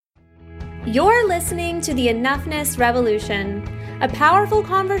You're listening to the Enoughness Revolution, a powerful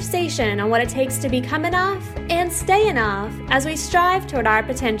conversation on what it takes to become enough and stay enough as we strive toward our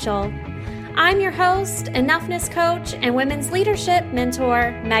potential. I'm your host, Enoughness Coach, and Women's Leadership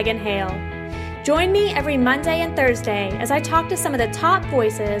Mentor, Megan Hale. Join me every Monday and Thursday as I talk to some of the top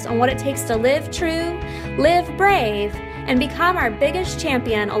voices on what it takes to live true, live brave, and become our biggest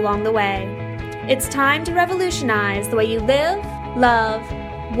champion along the way. It's time to revolutionize the way you live, love,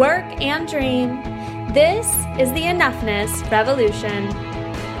 work, and dream. This is the Enoughness Revolution.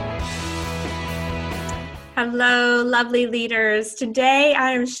 Hello, lovely leaders. Today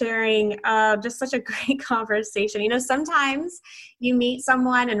I am sharing just such a great conversation. You know, sometimes you meet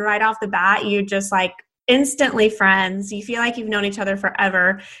someone and right off the bat, you just instantly friends. You feel like you've known each other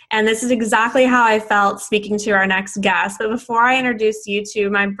forever. And this is exactly how I felt speaking to our next guest. But before I introduce you to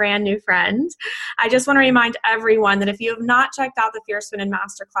my brand new friend, I just want to remind everyone that if you have not checked out the Fierce Women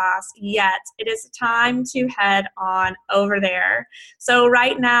Masterclass yet, it is time to head on over there. So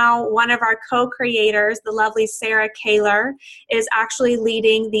right now, one of our co-creators, the lovely Sarah Kaler, is actually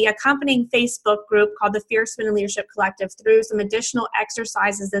leading the accompanying Facebook group called the Fierce Women Leadership Collective through some additional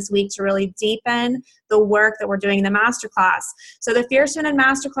exercises this week to really deepen the work that we're doing in the masterclass. So the Fierce Women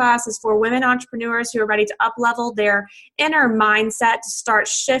Masterclass is for women entrepreneurs who are ready to up-level their inner mindset to start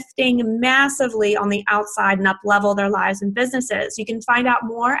shifting massively on the outside and up-level their lives and businesses. You can find out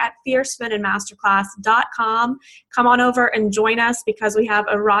more at fiercewomenmasterclass.com. Come on over and join us because we have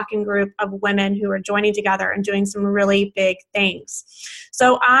a rocking group of women who are joining together and doing some really big things.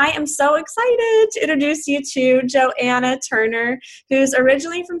 So I am so excited to introduce you to Joanna Turner, who's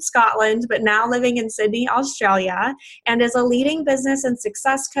originally from Scotland, but now living in Sydney, Australia, and is a leading business and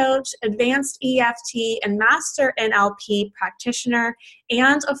success coach, advanced EFT and master NLP practitioner,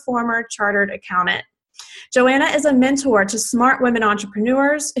 and a former chartered accountant. Joanna is a mentor to smart women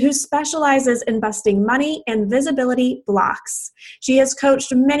entrepreneurs who specializes in busting money and visibility blocks. She has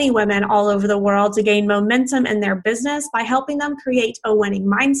coached many women all over the world to gain momentum in their business by helping them create a winning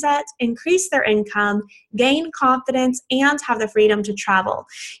mindset, increase their income, gain confidence, and have the freedom to travel.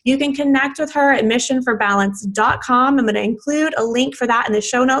 You can connect with her at missionforbalance.com. I'm going to include a link for that in the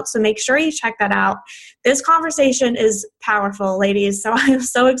show notes, so make sure you check that out. This conversation is powerful, ladies, so I'm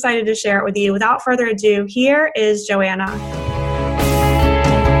so excited to share it with you. Without further ado, here is Joanna.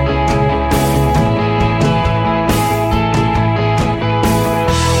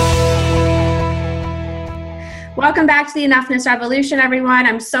 Welcome back to the Enoughness Revolution, everyone.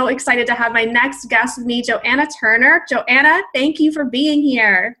 I'm so excited to have my next guest with me, Joanna Turner. Joanna, thank you for being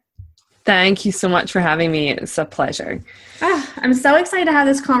here. Thank you so much for having me. It's a pleasure. I'm so excited to have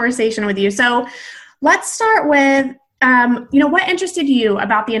this conversation with you. So let's start with, what interested you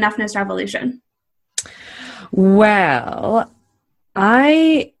about the Enoughness Revolution? Well,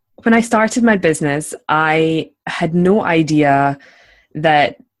 when I started my business, I had no idea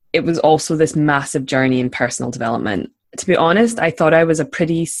that it was also this massive journey in personal development. To be honest, I thought I was a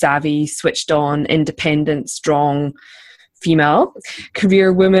pretty savvy, switched on, independent, strong female,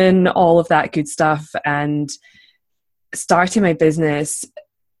 career woman, all of that good stuff. And starting my business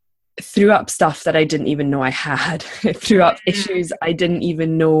threw up stuff that I didn't even know I had. It threw up issues I didn't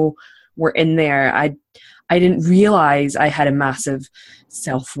even know were in there. I didn't realize I had a massive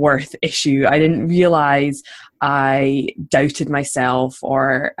self-worth issue. I didn't realize I doubted myself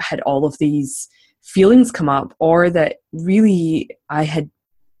or had all of these feelings come up, or that really I had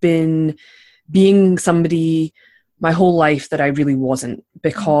been being somebody my whole life that I really wasn't,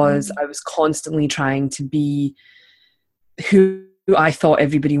 because I was constantly trying to be who I thought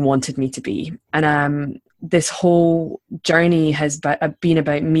everybody wanted me to be. And this whole journey has been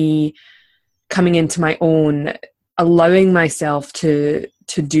about me coming into my own, allowing myself to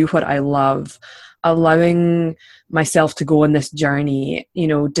do what I love, allowing myself to go on this journey,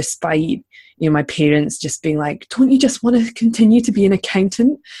 despite, my parents just being like, don't you just want to continue to be an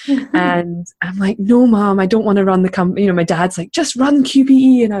accountant? And I'm like, no, Mom, I don't want to run the company. My dad's like, just run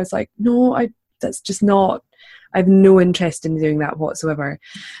QBE. And I was like, no, that's just not, I have no interest in doing that whatsoever.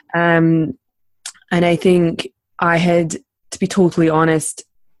 And I think I had, to be totally honest,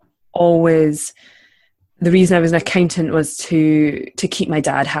 always, the reason I was an accountant was to keep my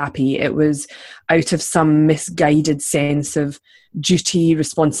dad happy. It was out of some misguided sense of duty,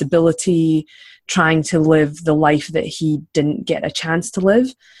 responsibility, trying to live the life that he didn't get a chance to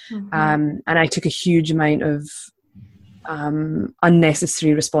live. And I took a huge amount of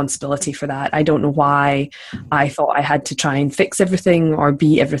unnecessary responsibility for that. I don't know why I thought I had to try and fix everything or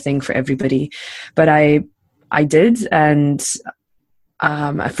be everything for everybody, but I did, and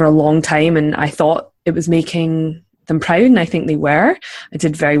for a long time, and I thought it was making them proud, and I think they were. I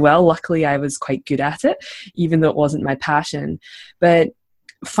did very well. Luckily, I was quite good at it, even though it wasn't my passion. But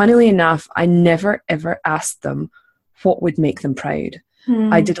funnily enough, I never ever asked them what would make them proud.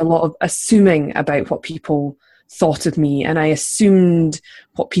 I did a lot of assuming about what people thought of me, and I assumed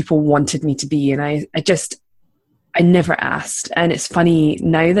what people wanted me to be, and I never asked. And it's funny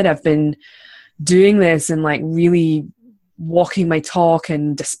now that I've been doing this and like really walking my talk,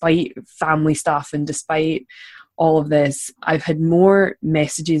 and despite family stuff and despite all of this, I've had more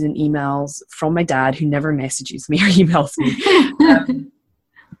messages and emails from my dad, who never messages me or emails me,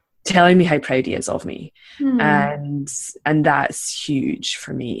 telling me how proud he is of me. And that's huge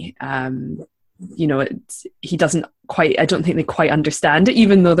for me. You know, he doesn't quite, I don't think they quite understand it,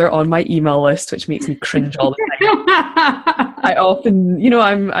 even though they're on my email list, which makes me cringe all the time. I often, you know,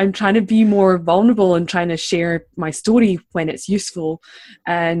 I'm trying to be more vulnerable and trying to share my story when it's useful.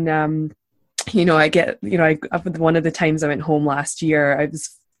 And, you know, I get, you know, one of the times I went home last year, I was,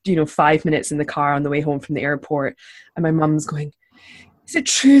 you know, 5 minutes in the car on the way home from the airport, and my mum's going, "Is it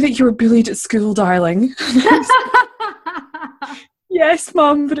true that you were bullied at school, darling?" Yes,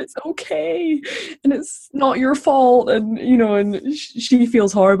 Mum, but it's okay, and it's not your fault, and you know, and she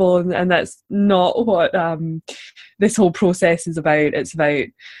feels horrible, and that's not what this whole process is about. It's about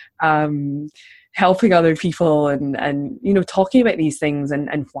helping other people, and you know, talking about these things,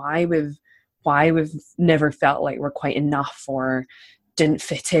 and why we've never felt like we're quite enough or didn't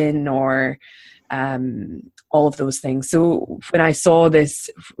fit in, or all of those things. So when I saw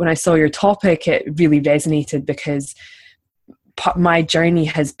your topic, it really resonated, because my journey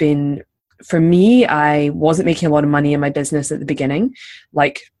has been, for me, I wasn't making a lot of money in my business at the beginning,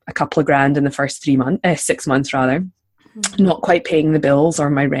 like a couple of grand in the first 6 months rather, not quite paying the bills or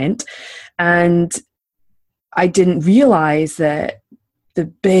my rent. And I didn't realize that the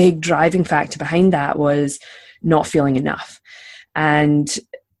big driving factor behind that was not feeling enough, and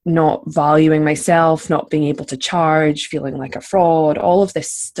not valuing myself, not being able to charge, feeling like a fraud, all of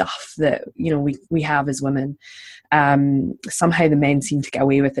this stuff that, you know, we have as women. Somehow the men seem to get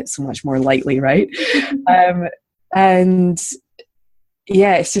away with it so much more lightly, right? And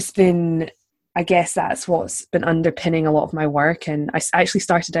yeah, it's just been, I guess that's what's been underpinning a lot of my work. And I actually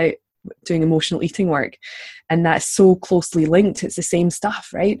started out doing emotional eating work, and that's so closely linked. It's the same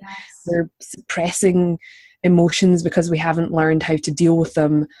stuff, right? Yes. We're suppressing emotions because we haven't learned how to deal with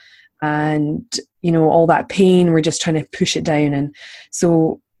them, and you know, all that pain, we're just trying to push it down. And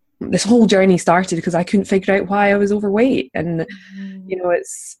so this whole journey started because I couldn't figure out why I was overweight. And you know,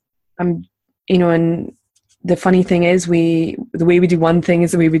 you know, and the funny thing is, the way we do one thing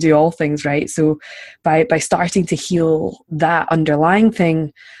is the way we do all things, right? So by starting to heal that underlying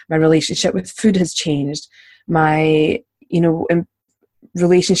thing, my relationship with food has changed. My, you know,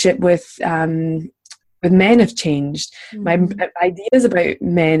 relationship with men have changed. My ideas about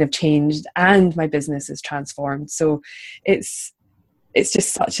men have changed, and my business is transformed. So it's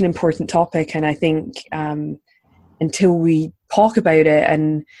just such an important topic. And I think until we talk about it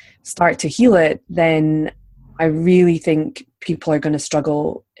and start to heal it, then I really think people are going to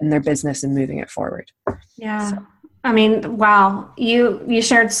struggle in their business and moving it forward. Yeah. So. I mean, wow, you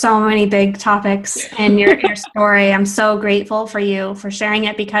shared so many big topics in your story. I'm so grateful for you for sharing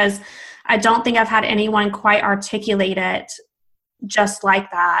it, because I don't think I've had anyone quite articulate it just like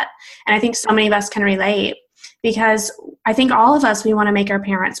that. And I think so many of us can relate, because I think all of us, we want to make our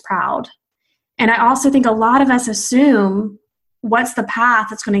parents proud. And I also think a lot of us assume what's the path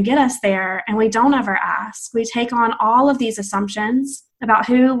that's going to get us there, and we don't ever ask. We take on all of these assumptions about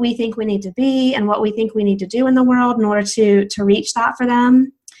who we think we need to be and what we think we need to do in the world in order to reach that for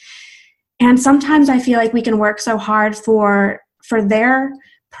them. And sometimes I feel like we can work so hard for their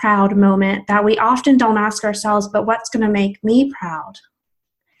proud moment that we often don't ask ourselves, but what's going to make me proud?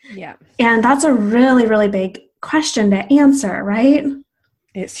 Yeah. And that's a really, really big question to answer, right?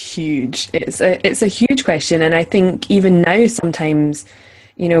 It's huge. It's a huge question. And I think even now, sometimes,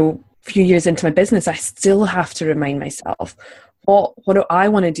 you know, a few years into my business, I still have to remind myself, what do I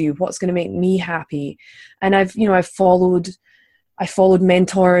want to do? What's going to make me happy? And I've followed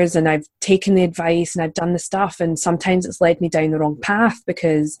mentors, and I've taken the advice, and I've done the stuff. And sometimes it's led me down the wrong path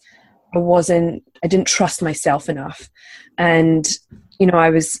because I didn't trust myself enough. And, you know,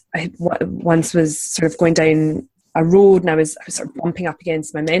 I once was sort of going down a road, and I was sort of bumping up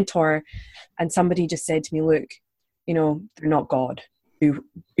against my mentor, and somebody just said to me, "Look, you know, they're not God. Do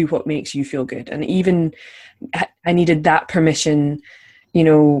what makes you feel good." And even I needed that permission, you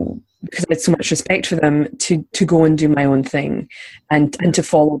know, because I had so much respect for them, to go and do my own thing and to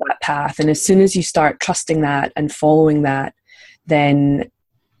follow that path. And as soon as you start trusting that and following that, then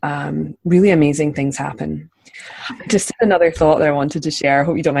really amazing things happen. Just another thought that I wanted to share. I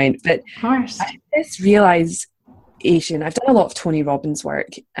hope you don't mind. But of course. I had this realization. I've done a lot of Tony Robbins work,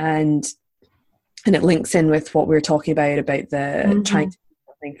 and it links in with what we were talking about the trying to do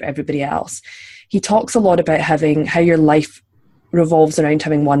something for everybody else. He talks a lot about how your life revolves around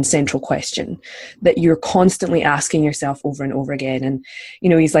having one central question that you're constantly asking yourself over and over again. And,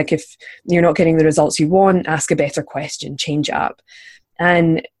 he's like, if you're not getting the results you want, ask a better question, change it up.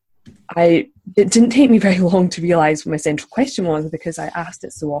 And it didn't take me very long to realize what my central question was, because I asked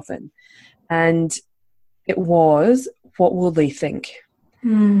it so often. And it was, what will they think?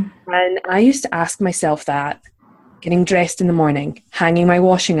 And I used to ask myself that, getting dressed in the morning, hanging my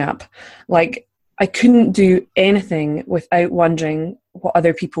washing up. Like, I couldn't do anything without wondering what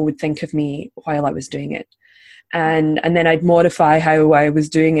other people would think of me while I was doing it. And then I'd modify how I was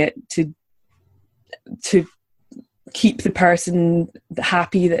doing it to keep the person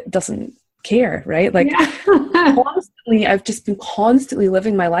happy that doesn't care, right? Like, constantly, I've just been constantly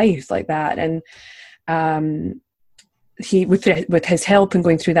living my life like that. And he, with his help and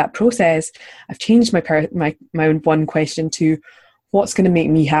going through that process, I've changed my own one question to, what's going to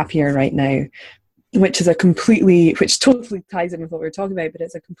make me happier right now? Which totally ties in with what we were talking about, but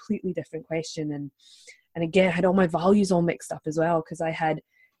it's a completely different question. And again, I had all my values all mixed up as well, because I had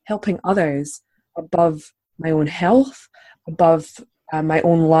helping others above my own health, above my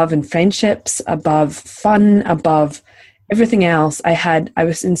own love and friendships, above fun, above everything else. I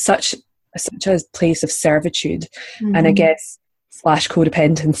was in such a place of servitude, and I guess /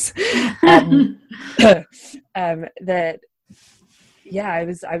 codependence, that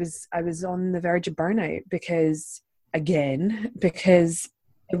I was on the verge of burnout because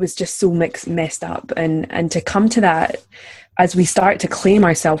it was just so messed up. And to come to that, as we start to claim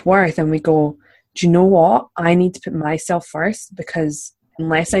our self-worth and we go, do you know what? I need to put myself first, because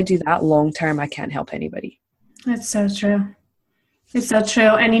unless I do that long term, I can't help anybody. That's so true. It's so true.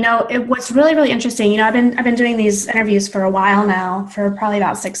 And what's really, really interesting, I've been doing these interviews for a while now, for probably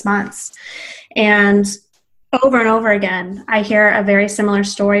about 6 months. And over and over again, I hear a very similar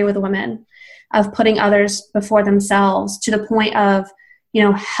story with women of putting others before themselves, to the point of,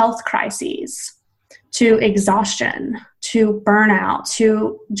 health crises, to exhaustion, to burnout,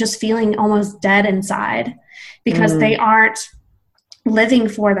 to just feeling almost dead inside, because they aren't living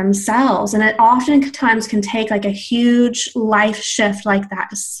for themselves. And it oftentimes can take like a huge life shift like that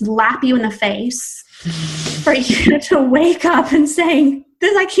to slap you in the face for you to wake up and saying,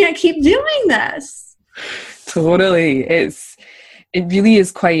 I can't keep doing this. Totally. It really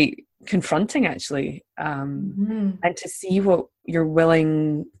is quite confronting, actually. And to see what you're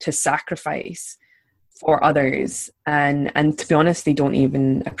willing to sacrifice for others, and to be honest, they don't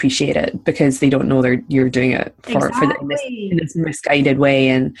even appreciate it, because they don't know you're doing it in this misguided way,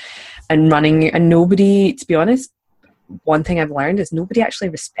 and running. And nobody, to be honest, one thing I've learned is nobody actually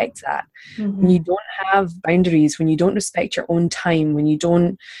respects that. When you don't have boundaries, when you don't respect your own time, when you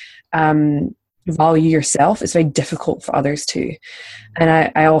don't value yourself, it's very difficult for others to.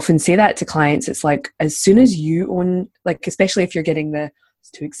 And I often say that to clients. It's like, as soon as you own, like, especially if you're getting it's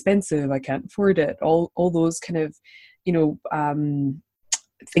too expensive, I can't afford it, all those kind of,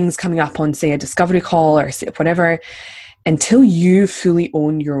 things coming up on, say, a discovery call or whatever, until you fully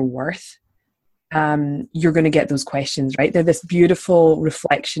own your worth, you're going to get those questions, right? They're this beautiful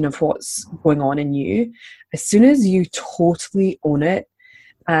reflection of what's going on in you. As soon as you totally own it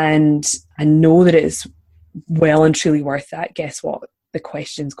and know that it's well and truly worth that, guess what? The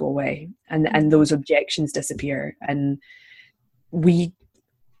questions go away, and those objections disappear. And we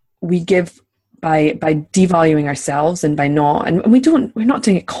give by devaluing ourselves, and by not, and we're not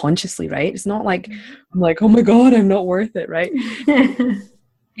doing it consciously, right? It's not like I'm like, oh my God, I'm not worth it, right?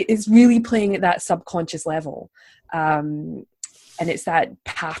 It's really playing at that subconscious level. And it's that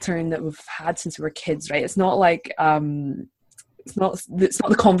pattern that we've had since we were kids, right? It's not like, it's not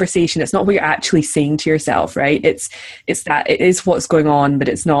the conversation. It's not what you're actually saying to yourself, right? It's that it is what's going on, but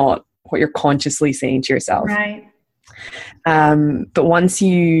it's not what you're consciously saying to yourself. Right. But once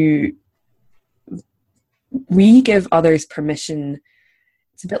we give others permission,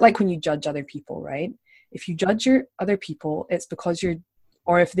 it's a bit like when you judge other people, right? If you judge other people, it's because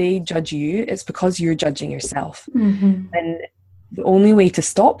or if they judge you, it's because you're judging yourself. And the only way to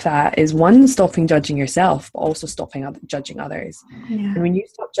stop that is, one, stopping judging yourself, but also stopping judging others. Yeah. And when you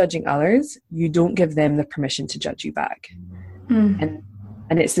stop judging others, you don't give them the permission to judge you back.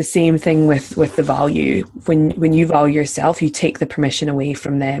 And it's the same thing with the value. When you value yourself, you take the permission away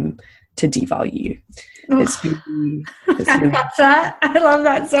from them to devalue you. I love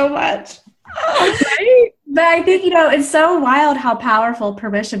that so much. Right? But I think, it's so wild how powerful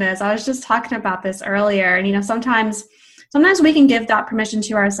permission is. I was just talking about this earlier. And, sometimes we can give that permission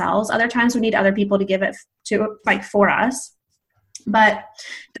to ourselves. Other times we need other people to give it to, like, for us. But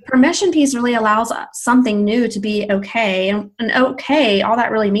the permission piece really allows something new to be okay. And okay, all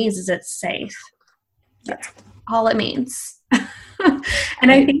that really means is it's safe. That's all it means.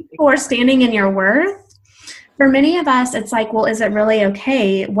 And I think for standing in your worth, for many of us, it's like, well, is it really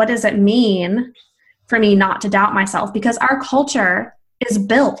okay? What does it mean for me not to doubt myself? Because our culture is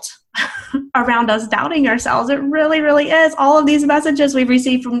built around us doubting ourselves. It really, really is. All of these messages we've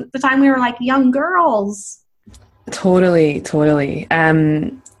received from the time we were like young girls. Totally.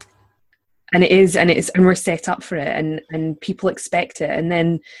 And we're set up for it, and people expect it. And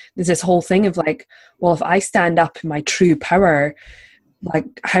then there's this whole thing of like, well, if I stand up in my true power, like,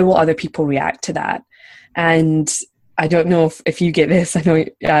 how will other people react to that? And I don't know if you get this. I know,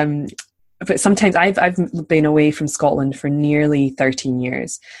 but sometimes I've been away from Scotland for nearly 13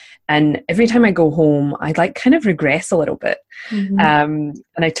 years. And every time I go home, I like kind of regress a little bit. Mm-hmm. And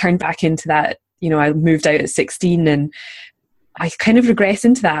I turn back into that, I moved out at 16 and I kind of regress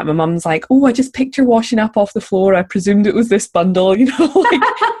into that. My mum's like, oh, I just picked your washing up off the floor. I presumed it was this bundle, like,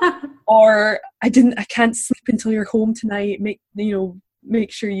 or I can't sleep until you're home tonight.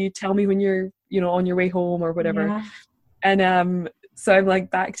 Make sure you tell me when you're, on your way home or whatever. Yeah. And so I'm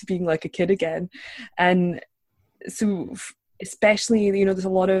like back to being like a kid again. And so especially, there's a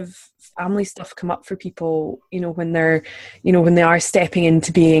lot of family stuff come up for people, when they're, when they are stepping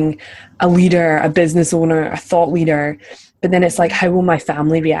into being a leader, a business owner, a thought leader. But then it's like, how will my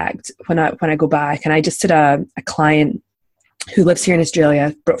family react when I go back? And I just did a client who lives here in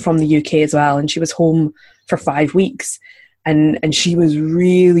Australia, but from the UK as well. And she was home for 5 weeks. And she was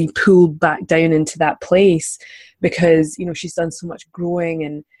really pulled back down into that place because, she's done so much growing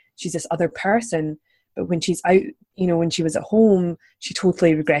and she's this other person. But when she's out, when she was at home, she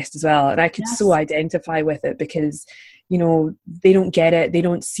totally regressed as well. And I could so identify with it because, they don't get it. They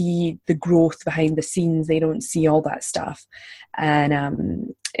don't see the growth behind the scenes. They don't see all that stuff.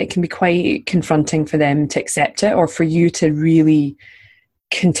 And it can be quite confronting for them to accept it, or for you to really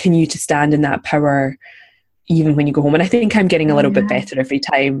continue to stand in that power even when you go home. And I think I'm getting a little bit better every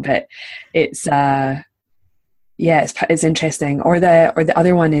time, but it's interesting. Or the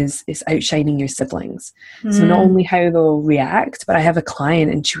other one is outshining your siblings. So not only how they'll react, but I have a client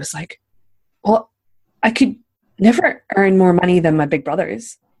and she was like, well, I could never earn more money than my big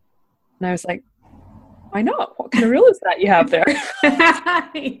brothers. And I was like, why not? What kind of rule is that you have there?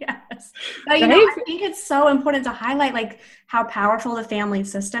 Yes. But, I think it's so important to highlight like how powerful the family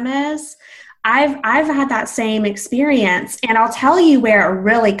system is. I've had that same experience, and I'll tell you where it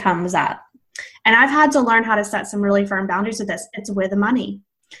really comes up. And I've had to learn how to set some really firm boundaries with this. It's with money.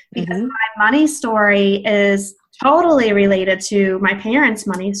 Because my money story is totally related to my parents'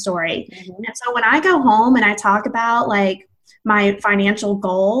 money story. And so when I go home and I talk about like my financial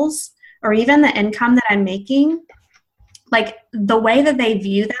goals or even the income that I'm making, like the way that they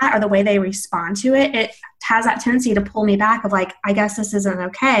view that or the way they respond to it, it has that tendency to pull me back of like, I guess this isn't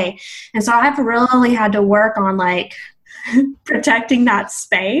okay. And so I've really had to work on like protecting that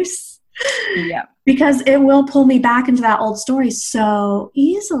space. Yeah. Because it will pull me back into that old story so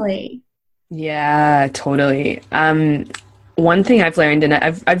easily. Yeah, totally. One thing I've learned, and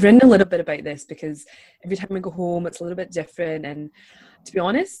I've written a little bit about this because every time I go home, it's a little bit different. And to be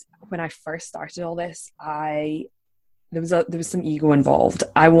honest, when I first started all this, there was some ego involved.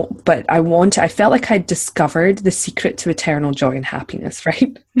 I felt like I'd discovered the secret to eternal joy and happiness,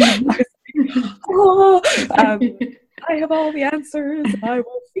 right? I was like, I have all the answers. I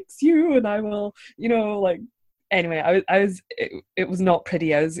will fix you, and I will, Anyway, it was not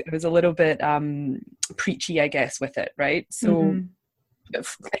pretty. I was a little bit preachy, I guess, with it, right? So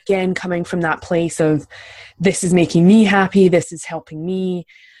again, coming from that place of this is making me happy, this is helping me.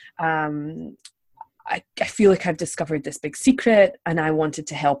 I feel like I've discovered this big secret, and I wanted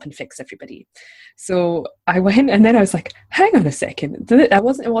to help and fix everybody. So I went, and then I was like, hang on a second, it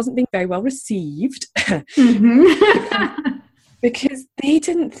wasn't being very well received. Because they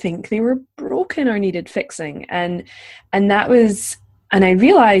didn't think they were broken or needed fixing. And that was, and I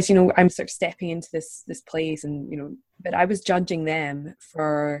realized, I'm sort of stepping into this place, and, but I was judging them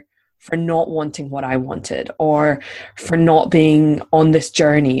for not wanting what I wanted, or for not being on this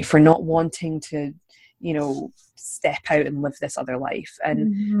journey, for not wanting to, step out and live this other life.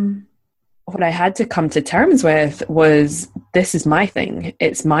 And what I had to come to terms with was, this is my thing.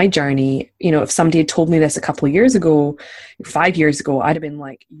 It's my journey. If somebody had told me this a couple of years ago, 5 years ago, I'd have been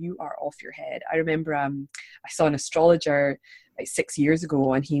like, you are off your head. I remember I saw an astrologer like 6 years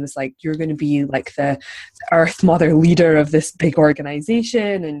ago, and he was like, you're going to be like the Earth Mother leader of this big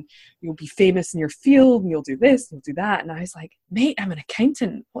organization, and you'll be famous in your field, and you'll do this, and you'll do that. And I was like, mate, I'm an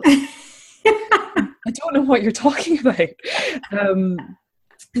accountant. I don't know what you're talking about.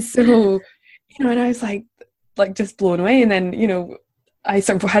 So, and I was like just blown away. And then, I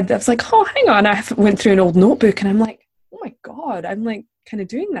was like, oh, hang on. I went through an old notebook, and I'm like, oh my God, I'm like kind of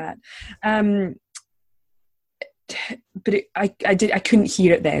doing that. But I couldn't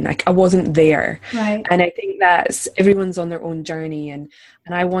hear it then. I wasn't there. Right. And I think that's everyone's on their own journey. And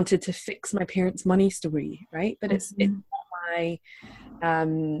I wanted to fix my parents' money story, right? But it's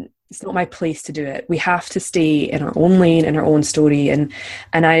not my place to do it. We have to stay in our own lane, in our own story. And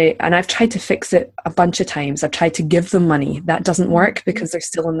I've tried to fix it a bunch of times. I've tried to give them money. That doesn't work because they're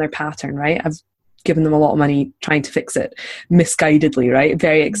still in their pattern, right? I've given them a lot of money trying to fix it misguidedly, right?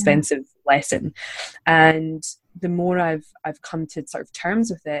 Very expensive lesson. And the more I've come to sort of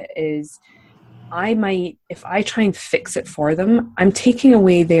terms with it is if I try and fix it for them, I'm taking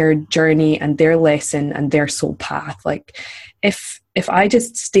away their journey and their lesson and their soul path. Like if I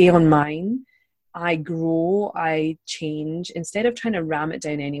just stay on mine, I grow, I change. Instead of trying to ram it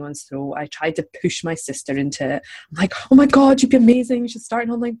down anyone's throat, I tried to push my sister into it. I'm like, oh my God, you'd be amazing. You should start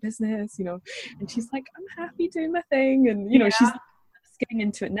an online business, And she's like, I'm happy doing my thing. And, she's getting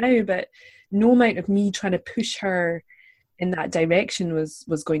into it now. But no amount of me trying to push her in that direction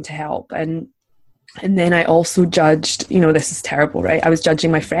was going to help. And then I also judged, this is terrible, right? I was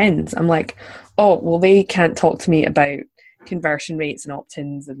judging my friends. I'm like, oh, well, they can't talk to me about conversion rates and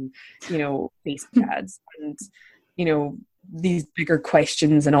opt-ins and, Facebook ads and, these bigger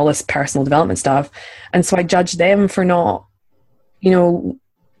questions and all this personal development stuff. And so I judged them for not,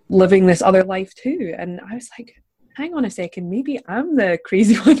 living this other life too. And I was like, hang on a second, maybe I'm the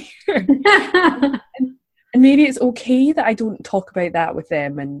crazy one here. And maybe it's okay that I don't talk about that with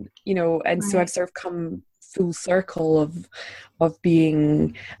them. And, so I've sort of come full circle of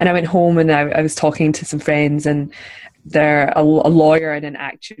being, and I went home and I was talking to some friends, and they're a lawyer and an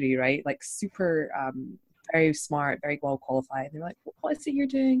actuary, right? Like super, very smart, very well qualified. And they're like, what is it you're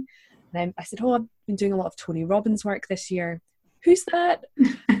doing? And I said, oh, I've been doing a lot of Tony Robbins work this year. Who's that?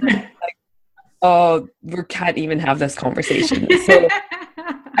 Like, oh, we can't even have this conversation. So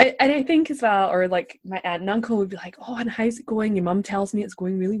I think as well, or like my aunt and uncle would be like, oh, and how's it going? Your mum tells me it's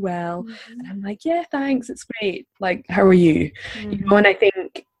going really well. Mm-hmm. And I'm like, yeah, thanks, it's great. Like, how are you? Mm-hmm. And I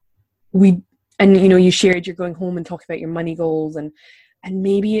think you shared you're going home and talking about your money goals, and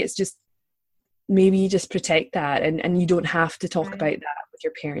maybe it's just, maybe you just protect that, and you don't have to talk about that with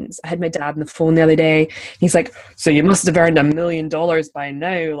your parents. I had my dad on the phone the other day. He's like, so you must have earned $1 million by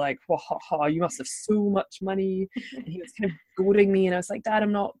now. Like, you must have so much money. And he was kind of goading me, and I was like, Dad,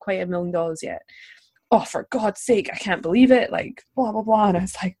 I'm not quite $1 million yet. Oh, for God's sake, I can't believe it. Like, blah, blah, blah. And I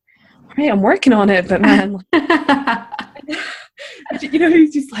was like, all right, I'm working on it. But man,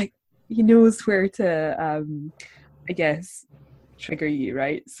 he's just like, he knows where to, I guess, trigger you,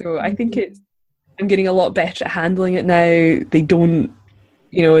 right? So I think I'm getting a lot better at handling it now. They don't,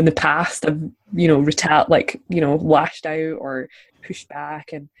 in the past I've, lashed out or pushed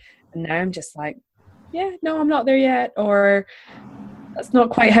back, and now I'm just like, yeah, no, I'm not there yet, or that's not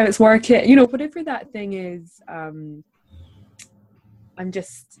quite how it's working. Whatever that thing is, I'm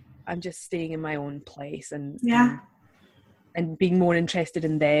just staying in my own place and being more interested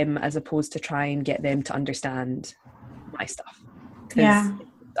in them as opposed to try and get them to understand my stuff. It's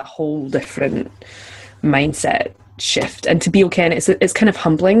a whole different mindset shift, and to be okay. And it's kind of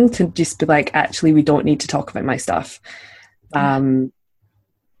humbling to just be like, actually, we don't need to talk about my stuff.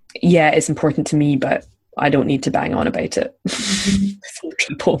 It's important to me, but I don't need to bang on about it.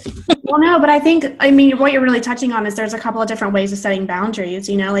 Well, no, but I think, what you're really touching on is there's a couple of different ways of setting boundaries.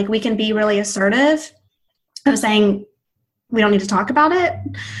 Like we can be really assertive of saying we don't need to talk about it,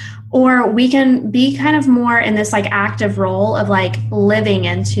 or we can be kind of more in this like active role of like living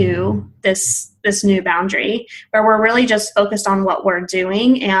into this new boundary where we're really just focused on what we're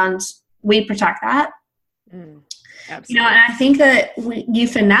doing and we protect that. Absolutely. And I think that you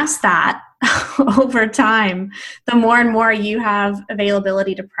finesse that over time, the more and more you have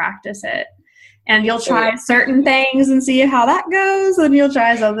availability to practice it. And you'll try certain things and see how that goes, and you'll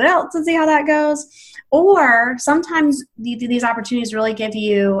try something else and see how that goes. Or sometimes these opportunities really give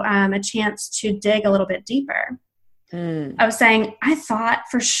you a chance to dig a little bit deeper. I was saying, I thought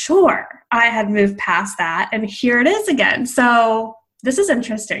for sure I had moved past that, and here it is again. So this is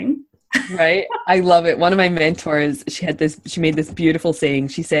interesting. Right? I love it. One of my mentors, she made this beautiful saying.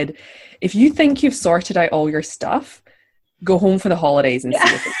 She said, if you think you've sorted out all your stuff, go home for the holidays and see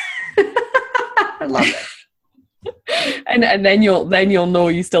if I love it. And then you'll know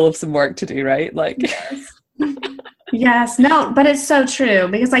you still have some work to do, right? Like, yes. Yes, no, but it's so true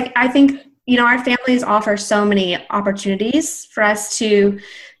because like I think, our families offer so many opportunities for us to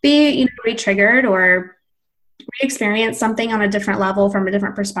be, re-triggered or re-experience something on a different level from a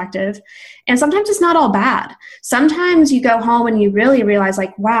different perspective. And sometimes it's not all bad. Sometimes you go home and you really realize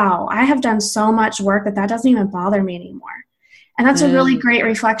like, wow, I have done so much work that doesn't even bother me anymore. And that's a really great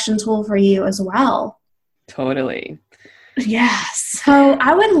reflection tool for you as well. Totally. Yes. So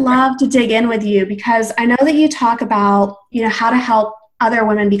I would love to dig in with you because I know that you talk about, how to help other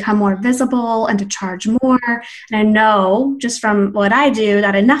women become more visible and to charge more. And I know just from what I do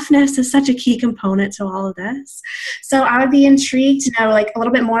that enoughness is such a key component to all of this. So I would be intrigued to know like a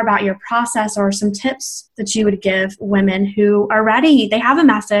little bit more about your process or some tips that you would give women who are ready. They have a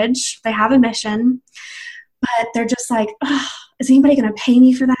message, they have a mission, but they're just like, oh, is anybody going to pay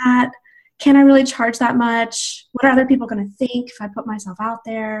me for that? Can I really charge that much? What are other people going to think if I put myself out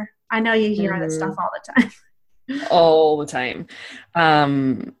there? I know you hear this stuff all the time. All the time.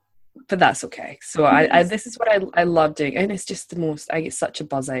 But that's okay. So I this is what I love doing. And it's just I get such a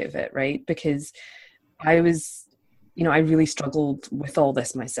buzz out of it, right? Because I really struggled with all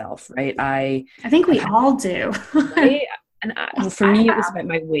this myself, right? I think we all do. Right? And for me, it was about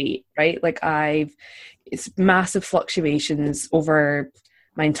my weight, right? Like it's massive fluctuations over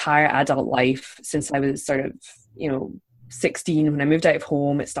my entire adult life since I was sort of, 16. When I moved out of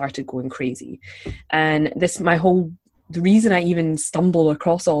home, it started going crazy. And the reason I even stumbled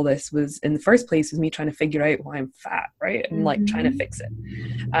across all this was in the first place was me trying to figure out why I'm fat, right? And like trying to fix it,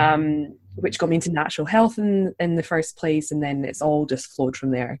 which got me into natural health in the first place. And then it's all just flowed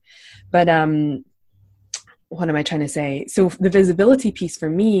from there. But what am I trying to say? So the visibility piece for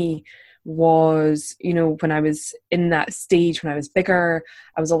me was, when I was in that stage, when I was bigger,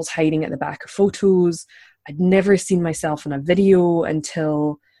 I was always hiding at the back of photos. I'd never seen myself in a video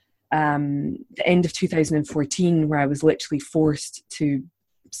until the end of 2014, where I was literally forced to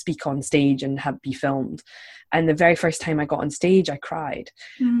speak on stage and be filmed. And the very first time I got on stage, I cried.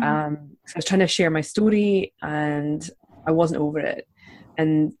 So I was trying to share my story and I wasn't over it.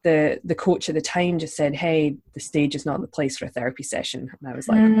 And the coach at the time just said, hey, the stage is not the place for a therapy session. And I was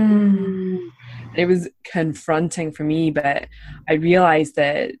like, it was confronting for me, but I realized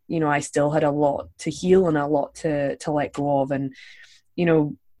that, I still had a lot to heal and a lot to let go of. And,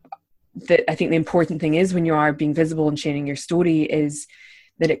 I think the important thing is when you are being visible and sharing your story is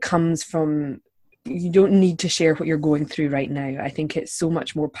that it comes from, you don't need to share what you're going through right now. I think it's so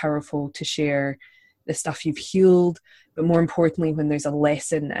much more powerful to share the stuff you've healed, but more importantly, when there's a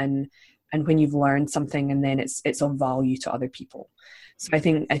lesson and when you've learned something and then it's of value to other people. So I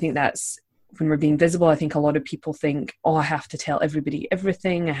think that's when we're being visible. I think a lot of people think, oh, I have to tell everybody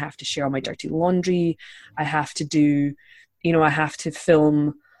everything. I have to share all my dirty laundry. I have to do, I have to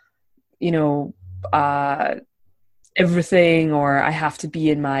film, everything, or I have to be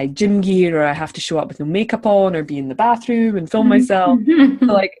in my gym gear, or I have to show up with no makeup on, or be in the bathroom and film myself. So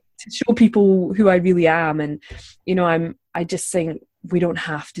like to show people who I really am. And, I just think we don't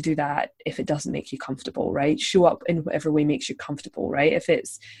have to do that if it doesn't make you comfortable, right? Show up in whatever way makes you comfortable, right? If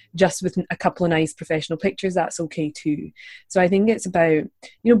it's just with a couple of nice professional pictures, that's okay too. So I think it's about,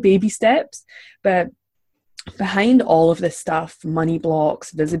 baby steps, but behind all of this stuff, money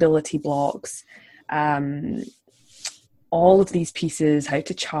blocks, visibility blocks, all of these pieces, how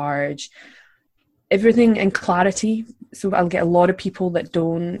to charge, everything in clarity. So I'll get a lot of people that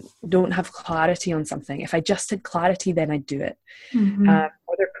don't have clarity on something. If I just had clarity, then I'd do it.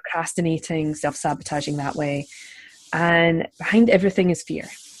 Or they're procrastinating, self-sabotaging that way. And behind everything is fear,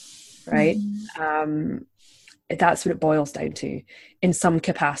 right? That's what it boils down to in some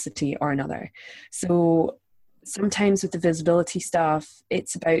capacity or another. So sometimes with the visibility stuff,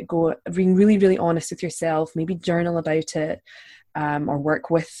 it's about being really, really honest with yourself, maybe journal about it, or work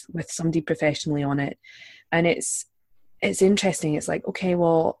with somebody professionally on it. And it's interesting. It's like, okay,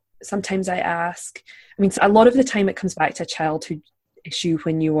 well, sometimes I ask, a lot of the time it comes back to a childhood issue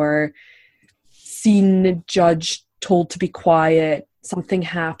when you were seen, judged, told to be quiet, something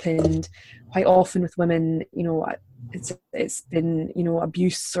happened. Quite often with women, it's been,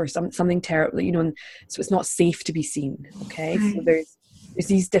 abuse or something terrible, and so it's not safe to be seen. Okay. So there's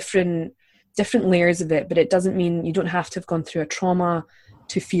these different layers of it, but it doesn't mean you don't have to have gone through a trauma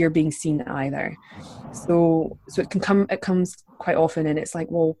to fear being seen either. So it comes quite often, and it's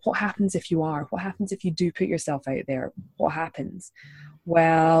like, well, what happens if you are? What happens if you do put yourself out there? What happens?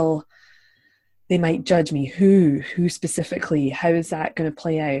 Well, they might judge me. Who specifically? How is that going to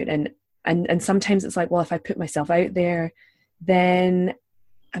play out? And sometimes it's like, well, if I put myself out there, then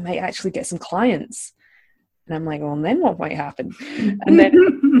I might actually get some clients. And I'm like, well, and then what might happen? And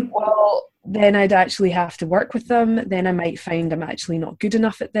then, well, then I'd actually have to work with them. Then I might find I'm actually not good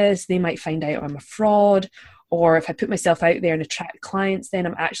enough at this. They might find out I'm a fraud. Or if I put myself out there and attract clients, then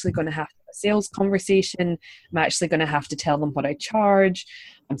I'm actually going to have to have a sales conversation. I'm actually going to have to tell them what I charge.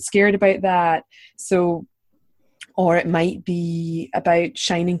 I'm scared about that. So, or it might be about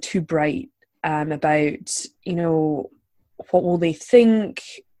shining too bright, about, you know, what will they think?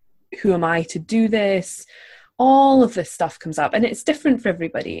 Who am I to do this? All of this stuff comes up, and it's different for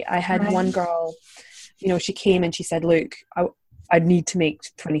everybody. I had one girl, you know, she came and she said, look, I'd need to make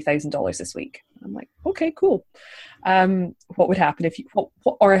 $20,000 this week. I'm like, okay, cool. What would happen if you,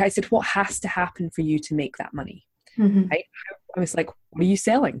 or I said, what has to happen for you to make that money? Right? I was like, what are you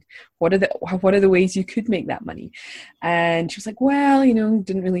selling? What are the ways you could make that money? And she was like, well, you know,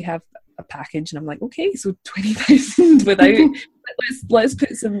 didn't really have a package. And I'm like, okay, so 20,000 without, let's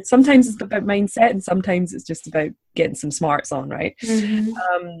put some, sometimes it's about mindset and sometimes it's just about getting some smarts on, right?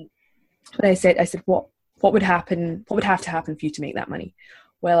 But I said, what would happen? What would have to happen for you to make that money?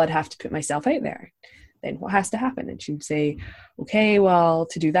 Well, I'd have to put myself out there. Then what has to happen? And she'd say, okay, well,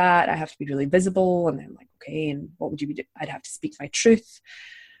 to do that, I have to be really visible. And I'm like, okay, and what would you be doing? I'd have to speak my truth.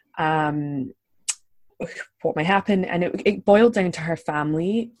 What might happen? And it boiled down to her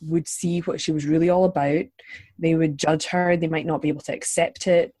family would see what she was really all about. They would judge her. They might not be able to accept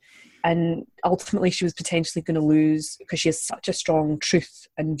it. And ultimately she was potentially going to lose, because she has such a strong truth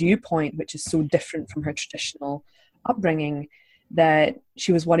and viewpoint, which is so different from her traditional upbringing, that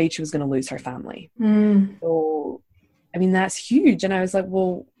she was worried she was going to lose her family. So, I mean, that's huge. And I was like,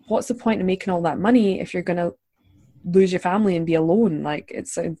 well, what's the point of making all that money if you're going to lose your family and be alone? Like,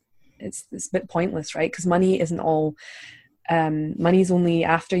 it's a bit pointless, right? Because money isn't all, money's only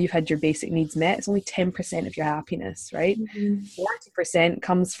after you've had your basic needs met. It's only 10% of your happiness, right? 40%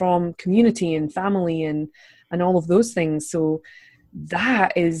 comes from community and family and all of those things. So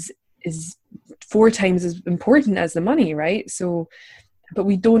that is 4 times as important as the money, right? So, but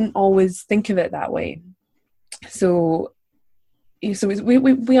we don't always think of it that way. So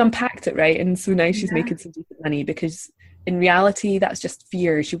we unpacked it, right? And so now she's making some decent money, because in reality, that's just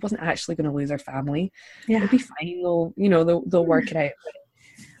fear. She wasn't actually going to lose her family. It'll be fine. They'll work it out. But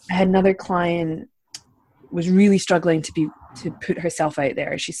I had another client was really struggling to put herself out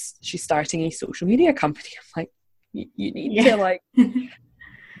there. She's starting a social media company. I'm like, you need to like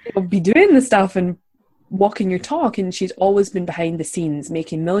be doing the stuff and walking your talk. And she's always been behind the scenes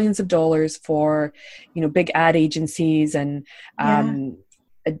making millions of dollars for, you know, big ad agencies and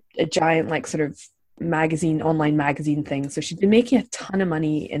a giant like sort of online magazine thing. So she'd been making a ton of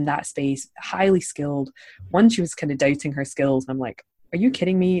money in that space, highly skilled. One, she was kind of doubting her skills. I'm like, are you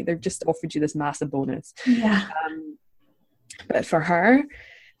kidding me? They've just offered you this massive bonus. But for her,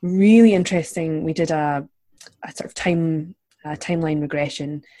 really interesting. We did a sort of timeline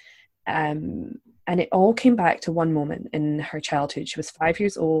regression, and it all came back to one moment in her childhood. She was 5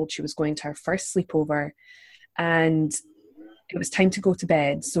 years old. She was going to her first sleepover, and it was time to go to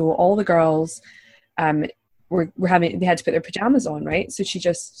bed. So all the girls they had to put their pajamas on, right? So she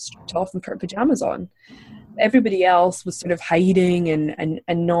just stripped off and put her pajamas on. Everybody else was sort of hiding and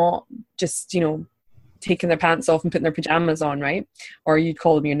not just, you know, taking their pants off and putting their pajamas on, right? Or you'd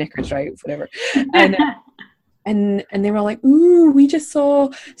call them your knickers, right? Whatever. And they were like, ooh, we just saw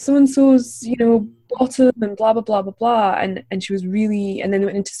so-and-so's, you know, bottom and blah, blah, blah, blah, blah. And she was really, and then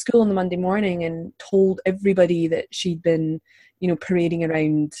went into school on the Monday morning and told everybody that she'd been, you know, parading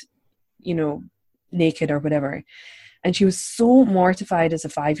around, you know, naked or whatever. And she was so mortified as a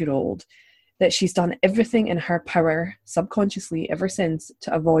 5-year-old that she's done everything in her power subconsciously ever since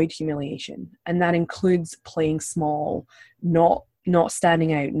to avoid humiliation. And that includes playing small, not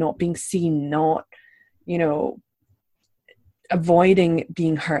standing out, not being seen, not, you know, avoiding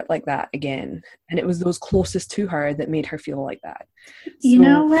being hurt like that again. And it was those closest to her that made her feel like that. You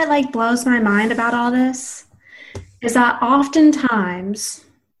know what like blows my mind about all this is that oftentimes,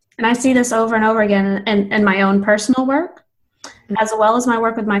 and I see this over and over again in my own personal work, as well as my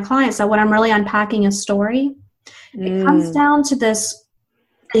work with my clients. So when I'm really unpacking a story, it comes down to this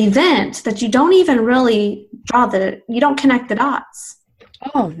event that you don't even really you don't connect the dots.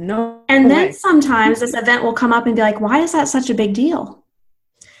 Oh, no. And then sometimes this event will come up and be like, why is that such a big deal?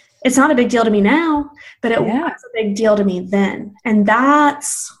 It's not a big deal to me now, but it was a big deal to me then. And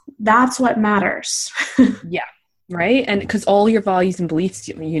that's what matters. Yeah. Right. And because all your values and beliefs,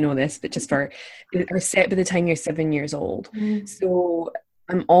 you know this, but just are set by the time you're 7 years old. So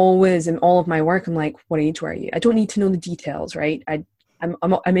I'm always in all of my work, I'm like, what age were you? I don't need to know the details, right?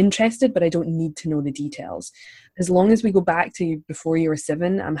 I'm interested, but I don't need to know the details. As long as we go back to before you were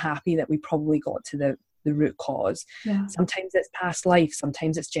 7, I'm happy that we probably got to the root cause. Yeah. Sometimes it's past life,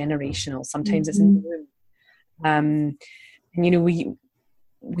 sometimes it's generational, sometimes it's in the womb. And you know,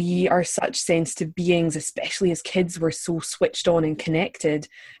 we are such sensitive beings, especially as kids. We're so switched on and connected.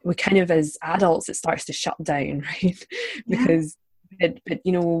 We kind of, as adults, it starts to shut down, right? Because but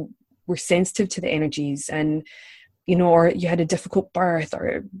you know, we're sensitive to the energies, and you know, or you had a difficult birth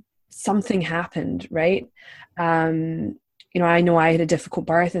or something happened, right? You know I had a difficult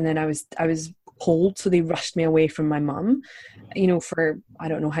birth, and then I was cold, so they rushed me away from my mum, you know, for I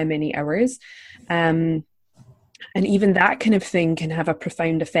don't know how many hours. And even that kind of thing can have a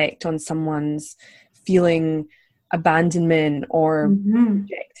profound effect on someone's feeling abandonment or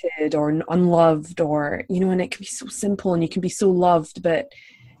rejected or unloved, or, you know, and it can be so simple, and you can be so loved, but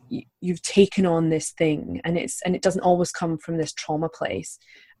you've taken on this thing, and it doesn't always come from this trauma place,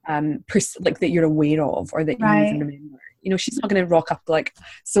 like that you're aware of, or that you even remember. You know, she's not going to rock up like,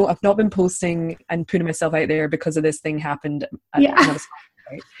 so I've not been posting and putting myself out there because of this thing happened at another time.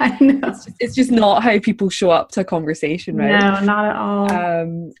 Right? I know. It's just not how people show up to a conversation, right? No, not at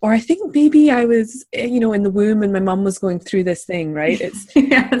all. Or I think maybe I was, you know, in the womb and my mum was going through this thing, right? It's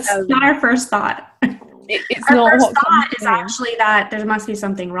not our first thought. It's our not first what thought is actually that there must be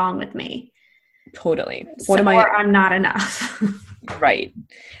something wrong with me. Totally. Or I'm not enough. Right.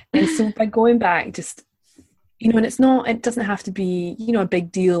 And so by going back, just, you know, and it doesn't have to be, you know, a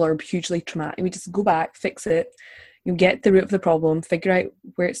big deal or hugely traumatic. We just go back, fix it, you get the root of the problem, figure out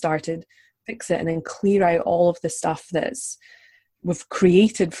where it started, fix it, and then clear out all of the stuff we've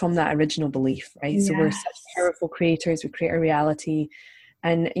created from that original belief, right? Yes. So we're such powerful creators, we create our reality.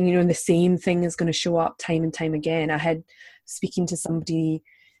 And you know, the same thing is going to show up time and time again. I had speaking to somebody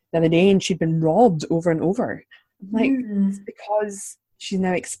the other day, and she'd been robbed over and over. I'm like, it's because she's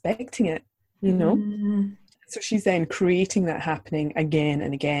now expecting it, you know? So she's then creating that happening again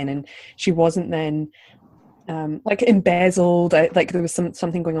and again. And she wasn't then like embezzled, like there was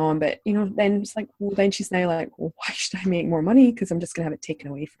something going on, but you know, then it's like, well, then she's now like, well, why should I make more money? Because I'm just going to have it taken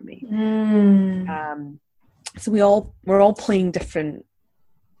away from me. So we're all playing different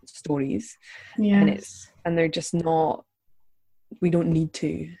stories, and they're just not, we don't need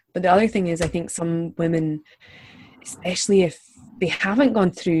to. But the other thing is, I think some women, especially if they haven't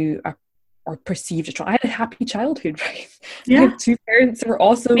gone through or perceived a trauma. I had a happy childhood, right? I had two parents who were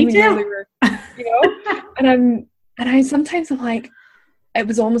awesome. Me too. You know, they were, you know, and I sometimes I'm like, it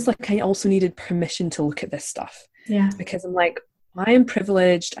was almost like I also needed permission to look at this stuff. Yeah. Because I'm like, I am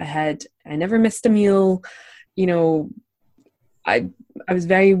privileged. I never missed a meal. You know, I was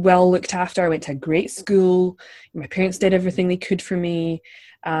very well looked after. I went to a great school. My parents did everything they could for me.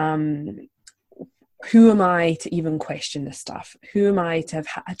 Who am I to even question this stuff? Who am I to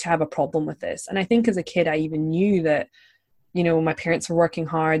have a problem with this? And I think as a kid, I even knew that, you know, my parents were working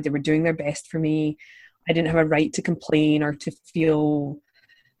hard. They were doing their best for me. I didn't have a right to complain or to feel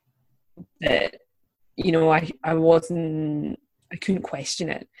that, you know, I couldn't question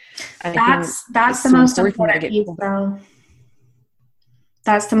it. And that's the most important piece, though.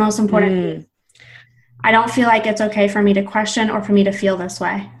 That's the most important piece. I don't feel like it's okay for me to question or for me to feel this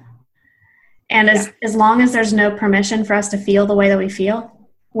way. And as long as there's no permission for us to feel the way that we feel,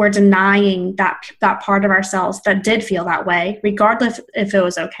 we're denying that part of ourselves that did feel that way, regardless if it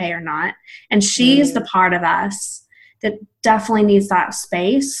was okay or not. And she's the part of us that definitely needs that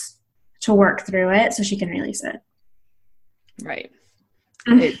space to work through it so she can release it. Right.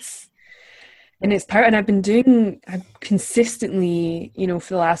 I've consistently, you know,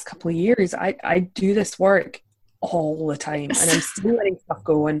 for the last couple of years, I do this work all the time, and I'm still letting stuff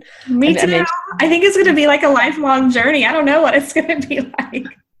go. And me too. I think it's going to be like a lifelong journey. I don't know what it's going to be like.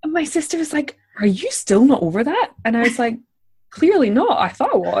 And my sister was like, "Are you still not over that?" And I was like, "Clearly not. I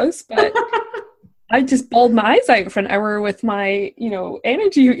thought I was, but I just bawled my eyes out for an hour with my, you know,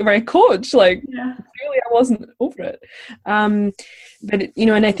 my coach. Like, clearly I wasn't over it." But you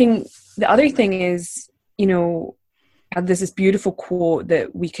know, and I think the other thing is, you know, there's this beautiful quote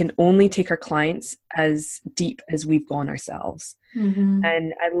that we can only take our clients as deep as we've gone ourselves.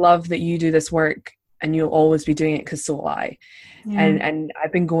 And I love that you do this work, and you'll always be doing it, because so will I. And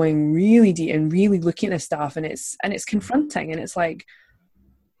I've been going really deep and really looking at this stuff, and it's confronting, and it's like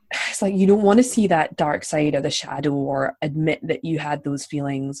you don't want to see that dark side or the shadow or admit that you had those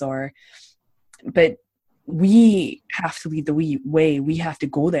feelings, but we have to lead the way. We have to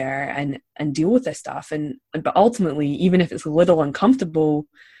go there and deal with this stuff. But ultimately, even if it's a little uncomfortable,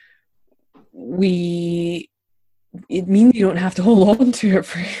 it means you don't have to hold on to it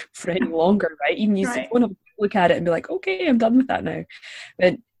for any longer, right? Even you want to look at it and be like, okay, I'm done with that now.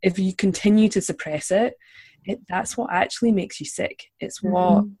 But if you continue to suppress it, that's what actually makes you sick. It's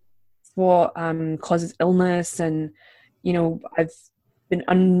what what causes illness, and I've been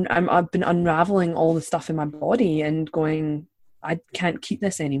unraveling all the stuff in my body and going, I can't keep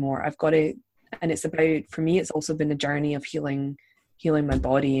this anymore. I've got to, and it's about, for me, it's also been a journey of healing my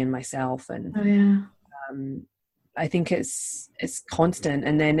body and myself. And I think it's constant.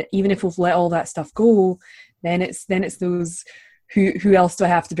 And then even if we've let all that stuff go, then it's those, who else do I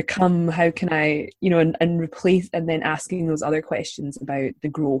have to become? How can I, and replace, and then asking those other questions about the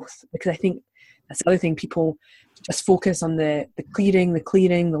growth. Because I think that's the other thing, people just focus on the clearing,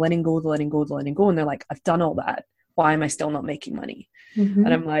 the letting go, and they're like, I've done all that. Why am I still not making money?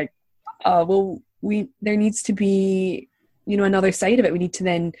 And I'm like, well, there needs to be, another side of it. We need to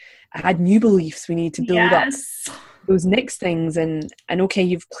then add new beliefs. We need to build up those next things. And okay,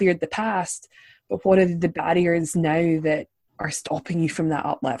 you've cleared the past, but what are the barriers now that are stopping you from that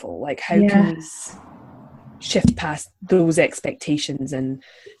up level? Like, how can we shift past those expectations and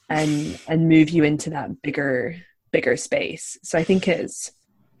move you into that bigger space? So I think it's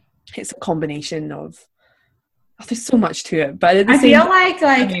a combination of, there's so much to it, but I feel like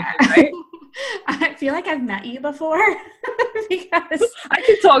right? I feel like I've met you before because I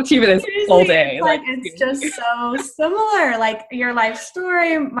could talk to you about this all day. It's just so similar. Like your life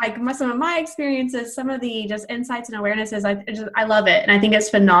story, like some of my experiences, some of the just insights and awarenesses. I love it, and I think it's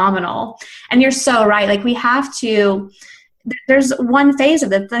phenomenal. And you're so right. Like we have to. There's one phase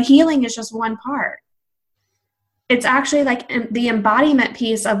of it. The healing is just one part. It's actually like the embodiment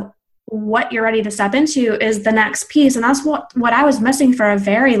piece of what you're ready to step into is the next piece. And that's what I was missing for a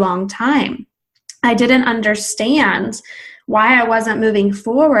very long time. I didn't understand why I wasn't moving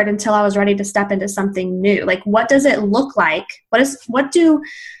forward until I was ready to step into something new. Like, what does it look like? What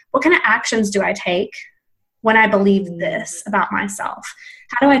kind of actions do I take when I believe this about myself?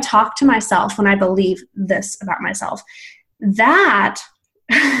 How do I talk to myself when I believe this about myself? That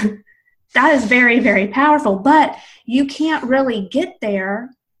is very, very powerful, but you can't really get there,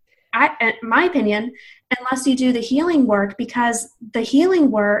 in my opinion, unless you do the healing work, because the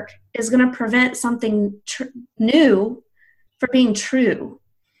healing work is going to prevent something new from being true.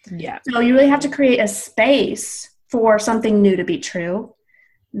 Yeah. So you really have to create a space for something new to be true.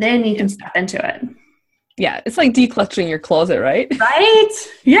 Then you can step into it. Yeah. It's like decluttering your closet, right? Right?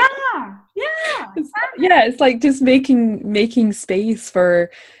 Yeah. It's like just making space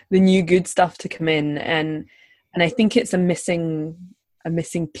for the new good stuff to come in. And I think it's a missing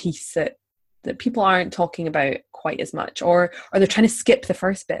piece that people aren't talking about quite as much, or they're trying to skip the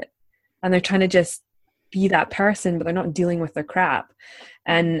first bit and they're trying to just be that person, but they're not dealing with their crap.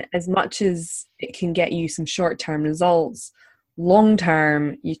 And as much as it can get you some short-term results,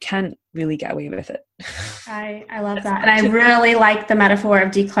 long-term, you can't really get away with it. I love that. And I really like the metaphor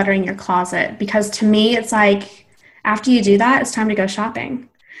of decluttering your closet, because to me, it's like, after you do that, it's time to go shopping.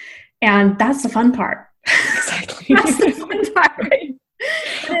 And that's the fun part. Exactly. That's the fun part. Right.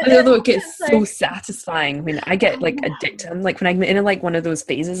 Although it gets so satisfying when I get like addicted. I'm like, when I'm in like one of those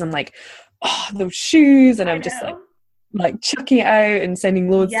phases, I'm like, oh, those shoes, and I'm just like chucking it out and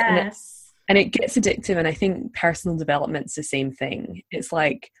sending loads. Yes. And it gets addictive. And I think personal development's the same thing. It's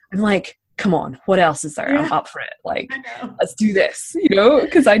like, I'm like, come on, what else is there? Yeah. I'm up for it. Like, let's do this,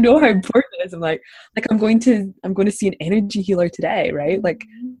 because I know how important it is. I'm like I'm going to see an energy healer today, right? Like,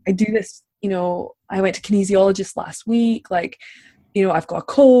 I do this, I went to kinesiologist last week. Like, I've got a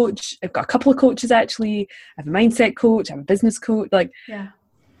coach. I've got a couple of coaches, actually. I have a mindset coach. I have a business coach. Like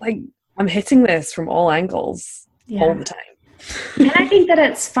I'm hitting this from all angles all the time. And I think that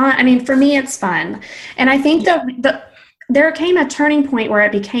it's fun. I mean, for me, it's fun. And I think that there came a turning point where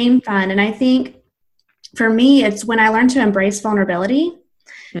it became fun. And I think for me, it's when I learned to embrace vulnerability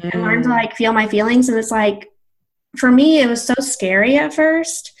and learn to like feel my feelings. And it's like, for me, it was so scary at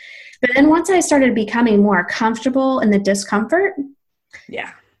first. But then once I started becoming more comfortable in the discomfort,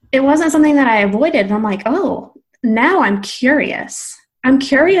 it wasn't something that I avoided. And I'm like, oh, now I'm curious. I'm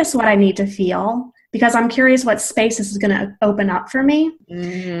curious what I need to feel, because I'm curious what space this is going to open up for me.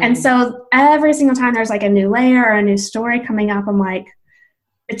 And so every single time there's like a new layer or a new story coming up, I'm like,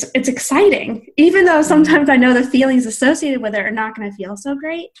 it's exciting. Even though sometimes I know the feelings associated with it are not going to feel so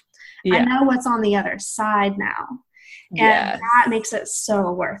great. I know what's on the other side now. And that makes it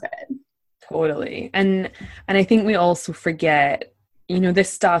so worth it. Totally. And I think we also forget, this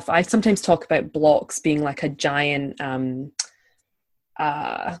stuff. I sometimes talk about blocks being like a giant,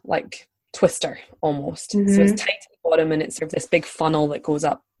 like twister almost. So it's tight at the bottom and it's sort of this big funnel that goes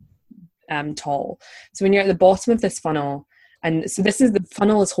up tall. So when you're at the bottom of this funnel, and so the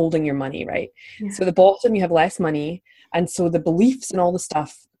funnel is holding your money, right? So at the bottom you have less money, and so the beliefs and all the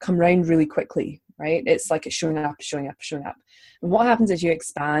stuff come round really quickly, right? It's like it's showing up, showing up, showing up. And what happens is you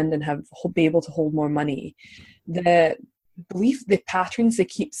expand and be able to hold more money. The patterns, they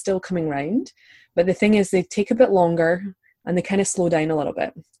keep still coming round, but the thing is they take a bit longer and they kind of slow down a little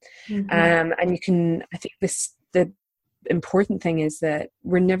bit. And I think the important thing is that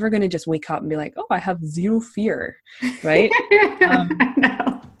we're never going to just wake up and be like, oh, I have zero fear, right?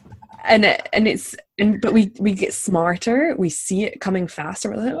 I know. But we get smarter, we see it coming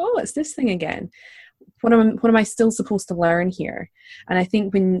faster, we're like, oh, it's this thing again. What am I still supposed to learn here? And I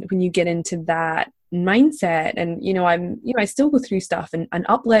think when you get into that mindset, and I still go through stuff, and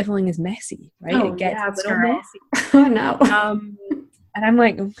up leveling is messy, right? Oh, it gets yeah, a little messy. I know. And I'm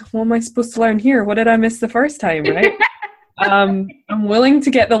like, what am I supposed to learn here? What did I miss the first time, right? I'm willing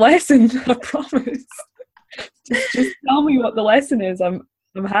to get the lesson, I promise. just tell me what the lesson is. I'm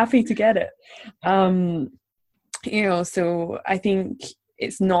happy to get it. So I think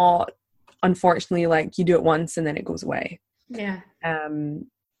it's not, unfortunately, like you do it once and then it goes away. Yeah. And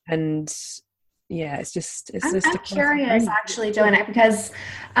yeah, I'm curious actually, Joanna, because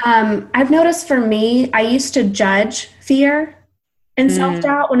I've noticed for me, I used to judge fear and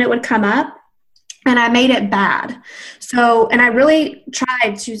self-doubt when it would come up, and I made it bad. So, and I really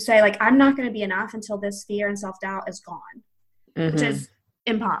tried to say, like, I'm not going to be enough until this fear and self-doubt is gone, which is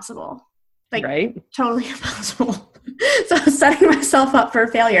impossible. Like, right? Totally impossible. So I was setting myself up for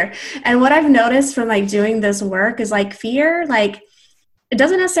failure. And what I've noticed from like doing this work is like fear, like it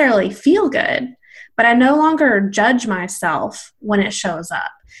doesn't necessarily feel good, but I no longer judge myself when it shows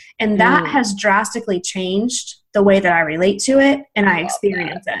up. And that has drastically changed the way that I relate to it and I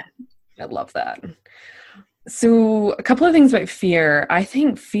experience it. I love that. So a couple of things about fear. I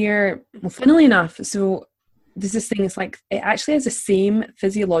think fear, well, funnily enough, so there's this thing, it's like it actually has the same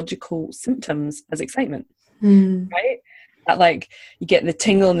physiological symptoms as excitement, right? That like you get the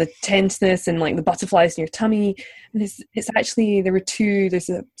tingle and the tenseness and like the butterflies in your tummy. And it's actually, there's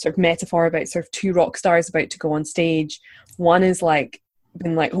a sort of metaphor about sort of two rock stars about to go on stage. One is like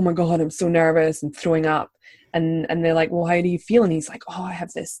being like, oh my God, I'm so nervous and throwing up. And they're like, well, how do you feel? And he's like, oh, I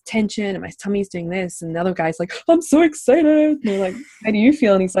have this tension and my tummy's doing this. And the other guy's like, I'm so excited. And they're like, how do you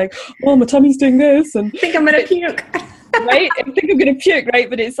feel? And he's like, oh, my tummy's doing this. And I think I'm going to puke. Right? I think I'm going to puke, right?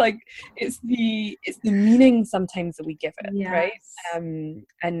 But it's like, it's the meaning sometimes that we give it, Yes. right?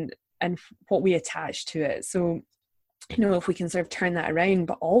 And what we attach to it. So, if we can sort of turn that around,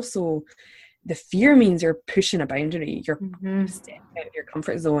 but also the fear means you're pushing a boundary, you're stepping out of your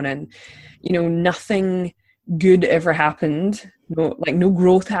comfort zone, and, nothing good ever happened. No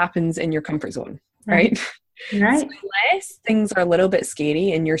growth happens in your comfort zone, right? Right. So unless things are a little bit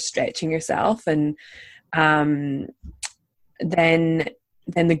scary and you're stretching yourself, and then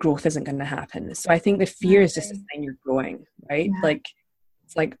the growth isn't going to happen. So I think the fear is just a sign you're growing, right? Yeah. Like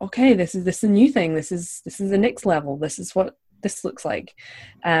it's like, okay, this is a new thing. This is the next level. This is what this looks like.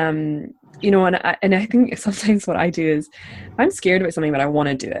 And I think sometimes what I do is I'm scared about something, but I want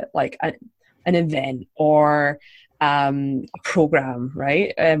to do it, like an event or a program,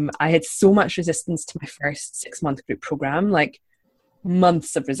 right? I had so much resistance to my first 6-month group program, like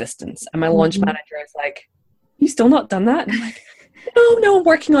months of resistance. And my launch manager is like, you still not done that? And I'm like, no, I'm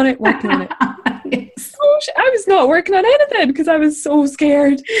working on it. Yes. Gosh, I was not working on anything because I was so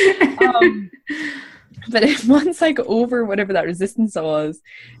scared. But once I got over whatever that resistance was,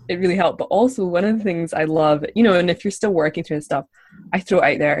 it really helped. But also one of the things I love, and if you're still working through stuff, I throw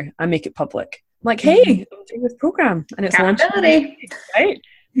it out there, I make it public. I'm like, hey, I'm doing this program and it's accountability, right?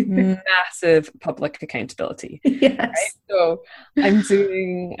 Massive public accountability. Yes. Right?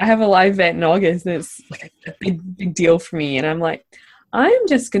 So I have a live event in August and it's like a big deal for me. And I'm like, I'm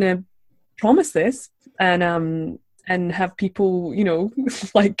just going to promise this and have people,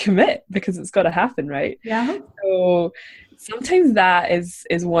 like commit because it's got to happen, right? Yeah. So sometimes that is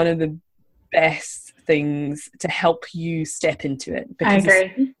one of the best things to help you step into it. Because I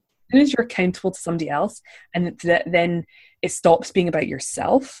agree. As soon as you're accountable to somebody else and then it stops being about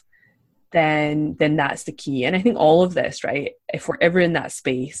yourself, then that's the key. And I think all of this, right, if we're ever in that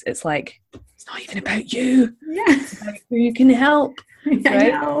space, it's like, it's not even about you. Yes. It's about who you can help. Right? I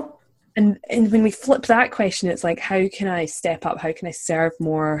know. And when we flip that question, it's like, how can I step up? How can I serve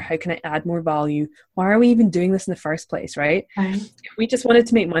more? How can I add more value? Why are we even doing this in the first place, right? If we just wanted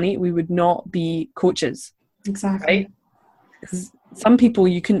to make money, we would not be coaches. Exactly. Right? Because some people,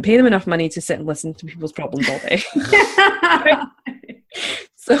 you couldn't pay them enough money to sit and listen to people's problems all day. Right?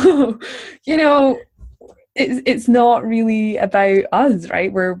 So, it's not really about us,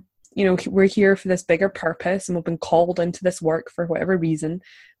 right? We're here for this bigger purpose and we've been called into this work for whatever reason.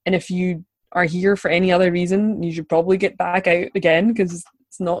 And if you are here for any other reason, you should probably get back out again because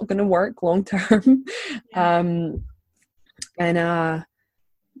it's not going to work long term. And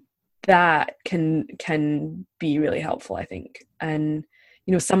that can be really helpful, I think. And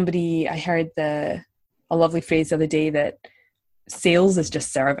I heard a lovely phrase the other day that sales is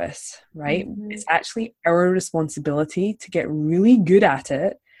just service, right? Mm-hmm. It's actually our responsibility to get really good at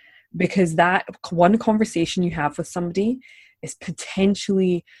it, because that one conversation you have with somebody is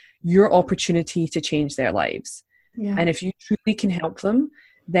potentially your opportunity to change their lives. Yeah. And if you truly can help them,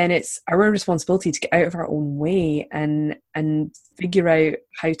 then it's our responsibility to get out of our own way and figure out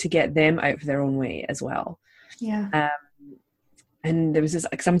how to get them out of their own way as well. Yeah. And there was this,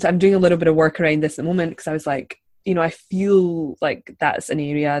 because I'm doing a little bit of work around this at the moment, because I was like, I feel like that's an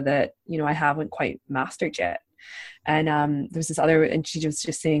area that, I haven't quite mastered yet. And there was this other, and she was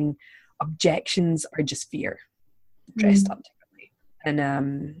just saying, objections are just fear dressed up differently.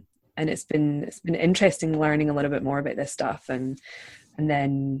 And it's been interesting learning a little bit more about this stuff and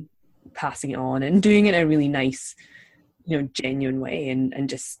then passing it on and doing it in a really nice, genuine way.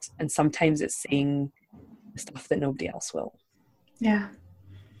 And sometimes it's saying stuff that nobody else will. Yeah.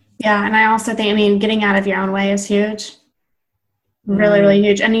 Yeah. And I also think, getting out of your own way is huge. Really, really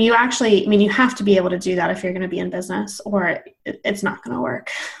huge. And you actually, you have to be able to do that if you're going to be in business, or it's not going to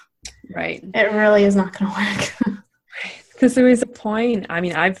work. Right. It really is not going to work. Because there is a point,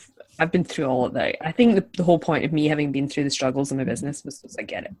 I've been through all of that. I think the whole point of me having been through the struggles in my business was I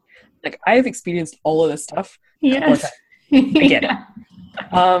get it. Like, I've experienced all of this stuff. Yes. I get it.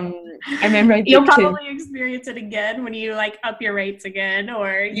 I remember you'll probably experience it again when you up your rates again, or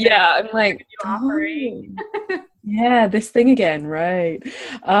I'm like, offering. Yeah, this thing again, right?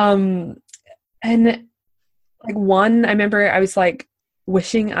 And I remember I was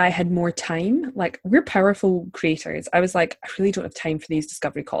wishing I had more time. We're powerful creators. I was like, I really don't have time for these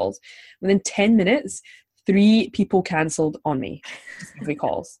discovery calls. Within 10 minutes, 3 people cancelled on me discovery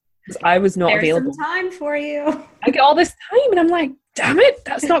calls because I was not available. There's some time for you. I get all this time, and I'm like, damn it,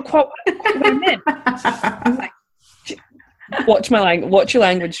 that's not quite what I meant. I'm like, watch your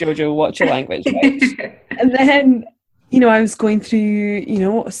language, Jojo, watch your language, right? And then, I was going through,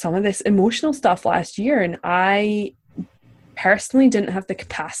 some of this emotional stuff last year, and I personally didn't have the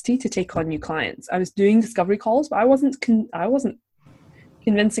capacity to take on new clients. I was doing discovery calls, but I wasn't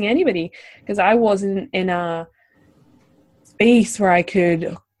convincing anybody because I wasn't in a space where I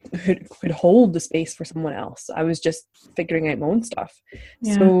could hold the space for someone else. I was just figuring out my own stuff.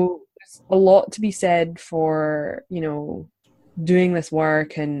 Yeah. So there's a lot to be said for, doing this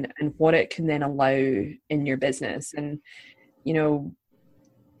work and what it can then allow in your business. And,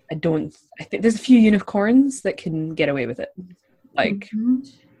 I think there's a few unicorns that can get away with it.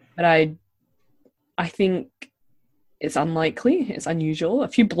 But I think it's unlikely, it's unusual. A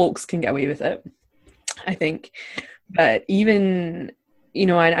few blokes can get away with it, I think. But even,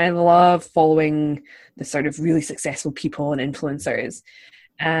 I love following the sort of really successful people and influencers.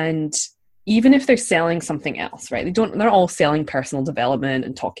 And even if they're selling something else, right? They're all selling personal development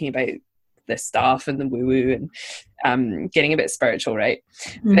and talking about this stuff and the woo-woo and getting a bit spiritual, right?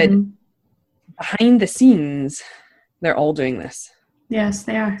 Mm-hmm. But behind the scenes, they're all doing this. Yes,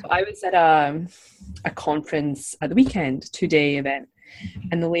 they are. So I was at a conference at the weekend, 2-day event,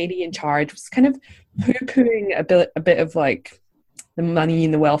 and the lady in charge was kind of poo-pooing a bit of the money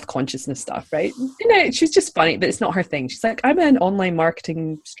and the wealth consciousness stuff, right? She's just funny, but it's not her thing. She's like, I'm an online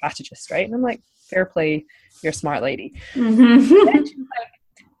marketing strategist, right? And I'm like, fair play, you're a smart lady. Mm-hmm. And then she was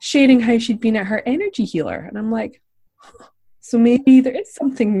sharing how she'd been at her energy healer, and I'm like, so maybe there is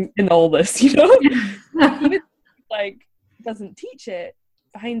something in all this, Even doesn't teach it,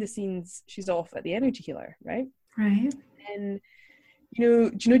 behind the scenes she's off at the energy healer, right? And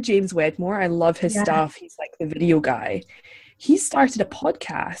do you know James Wedmore? I love his stuff. He's the video guy. He started a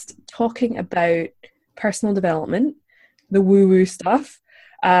podcast talking about personal development, the woo-woo stuff,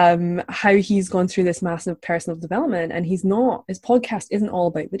 how he's gone through this massive personal development, and his podcast isn't all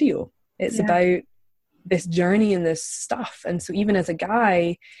about video. It's about this journey and this stuff. And so even as a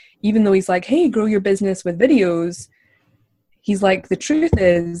guy, even though he's like, hey, grow your business with videos, he's like, the truth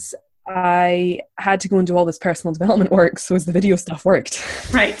is I had to go and do all this personal development work so as the video stuff worked.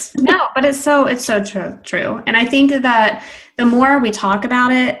 Right. No, but it's so true. And I think that the more we talk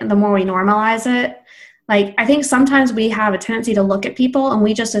about it and the more we normalize it, I think sometimes we have a tendency to look at people and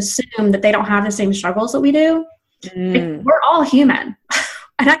we just assume that they don't have the same struggles that we do. We're all human.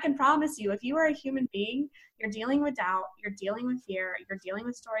 And I can promise you, if you are a human being, you're dealing with doubt, you're dealing with fear, you're dealing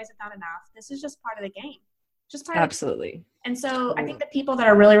with stories of not enough. This is just part of the game. Absolutely. And so I think the people that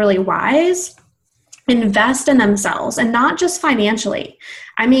are really, really wise invest in themselves, and not just financially.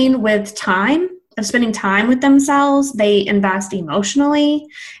 I mean, with time of spending time with themselves. They invest emotionally,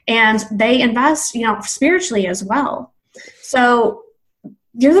 and they invest, spiritually as well. So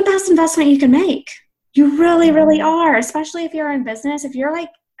you're the best investment you can make. You really, really are, especially if you're in business. If you're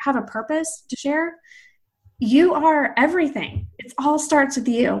have a purpose to share, you are everything. It all starts with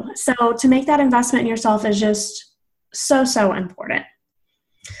you. So to make that investment in yourself is just so, so important.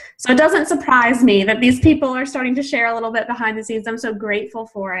 So it doesn't surprise me that these people are starting to share a little bit behind the scenes. I'm so grateful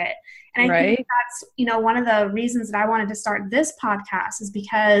for it. And I think that's, one of the reasons that I wanted to start this podcast is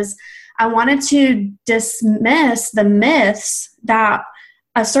because I wanted to dismiss the myths that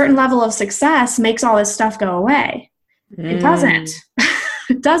a certain level of success makes all this stuff go away. It doesn't.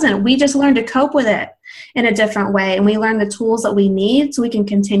 It doesn't. We just learn to cope with it in a different way, and we learn the tools that we need so we can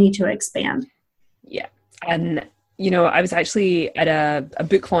continue to expand. Yeah. And I was actually at a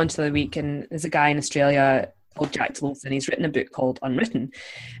book launch the other week, and there's a guy in Australia called Jack Tolson. He's written a book called Unwritten,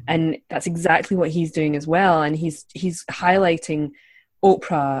 and that's exactly what he's doing as well. And he's highlighting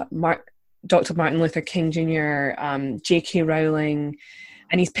Oprah, Dr. Martin Luther King Jr., J.K. Rowling,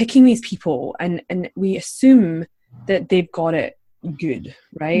 and he's picking these people, and we assume that they've got it good,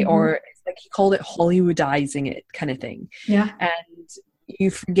 right? Mm-hmm. Or it's like he called it Hollywoodizing it kind of thing. Yeah. And you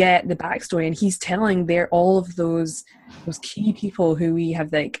forget the backstory, and he's telling they're all of those key people who we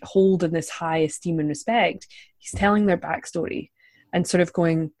have hold in this high esteem and respect. He's telling their backstory and sort of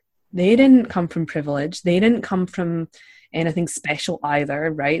going, they didn't come from privilege, they didn't come from anything special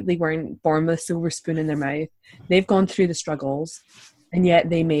either, right? They weren't born with a silver spoon in their mouth. They've gone through the struggles, and yet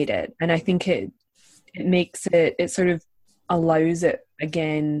they made it. And I think it makes it sort of allows it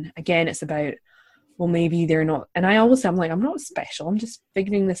again, it's about, well, maybe they're not. And I always say, I'm not special. I'm just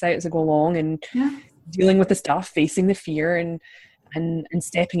figuring this out as I go along and dealing with the stuff, facing the fear and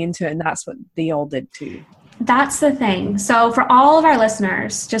stepping into it. And that's what they all did too. That's the thing. So for all of our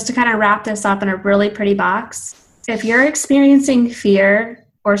listeners, just to kind of wrap this up in a really pretty box, if you're experiencing fear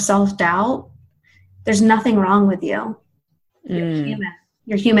or self-doubt, there's nothing wrong with you. You're human.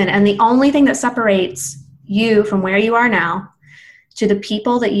 You're human. And the only thing that separates you from where you are now to the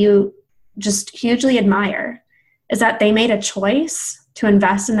people that you just hugely admire is that they made a choice to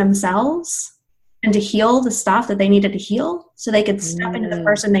invest in themselves and to heal the stuff that they needed to heal so they could step into the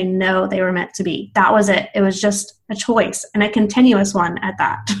person they know they were meant to be. That was it. It was just a choice, and a continuous one at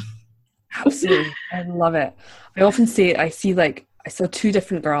that. Absolutely. I love it. I often say, I saw two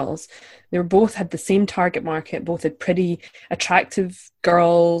different girls. They were both had the same target market, both had pretty attractive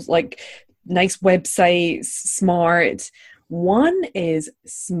girls, nice websites, smart. One is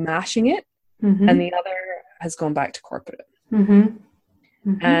smashing it, and the other has gone back to corporate.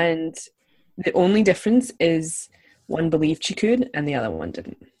 And the only difference is one believed she could and the other one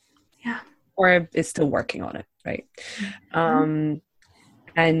didn't. Yeah. Or is still working on it, right? And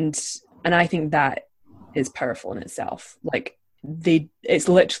I think that is powerful in itself. It's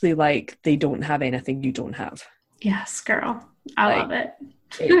literally like they don't have anything you don't have. Yes, girl. I love it.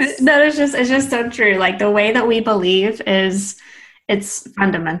 No, it's just so true. The way that we believe it's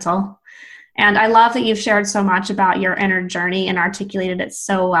fundamental. And I love that you've shared so much about your inner journey and articulated it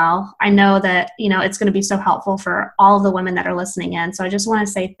so well. I know that, it's going to be so helpful for all of the women that are listening in. So I just want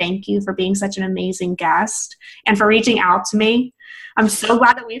to say thank you for being such an amazing guest and for reaching out to me. I'm so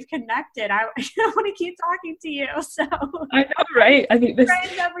glad that we've connected. I want to keep talking to you. So I know, right? I think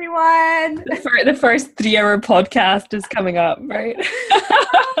friends, everyone. The first 3-hour podcast is coming up, right?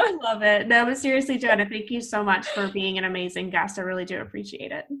 I love it. No, but seriously, Joanna, thank you so much for being an amazing guest. I really do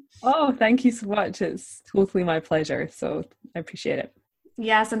appreciate it. Oh, thank you so much. It's totally my pleasure. So I appreciate it.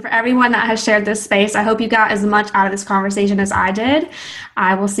 Yes, and for everyone that has shared this space, I hope you got as much out of this conversation as I did.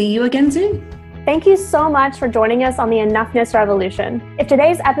 I will see you again soon. Thank you so much for joining us on the Enoughness Revolution. If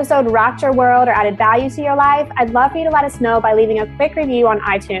today's episode rocked your world or added value to your life, I'd love for you to let us know by leaving a quick review on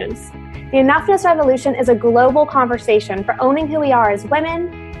iTunes. The Enoughness Revolution is a global conversation for owning who we are as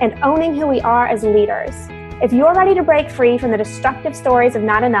women and owning who we are as leaders. If you're ready to break free from the destructive stories of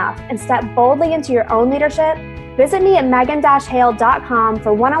not enough and step boldly into your own leadership, visit me at megan-hale.com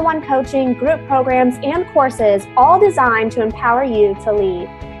for one-on-one coaching, group programs, and courses, all designed to empower you to lead.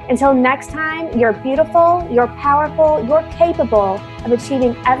 Until next time, you're beautiful, you're powerful, you're capable of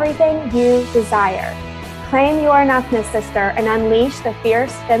achieving everything you desire. Claim your enoughness, sister, and unleash the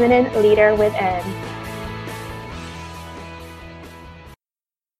fierce feminine leader within.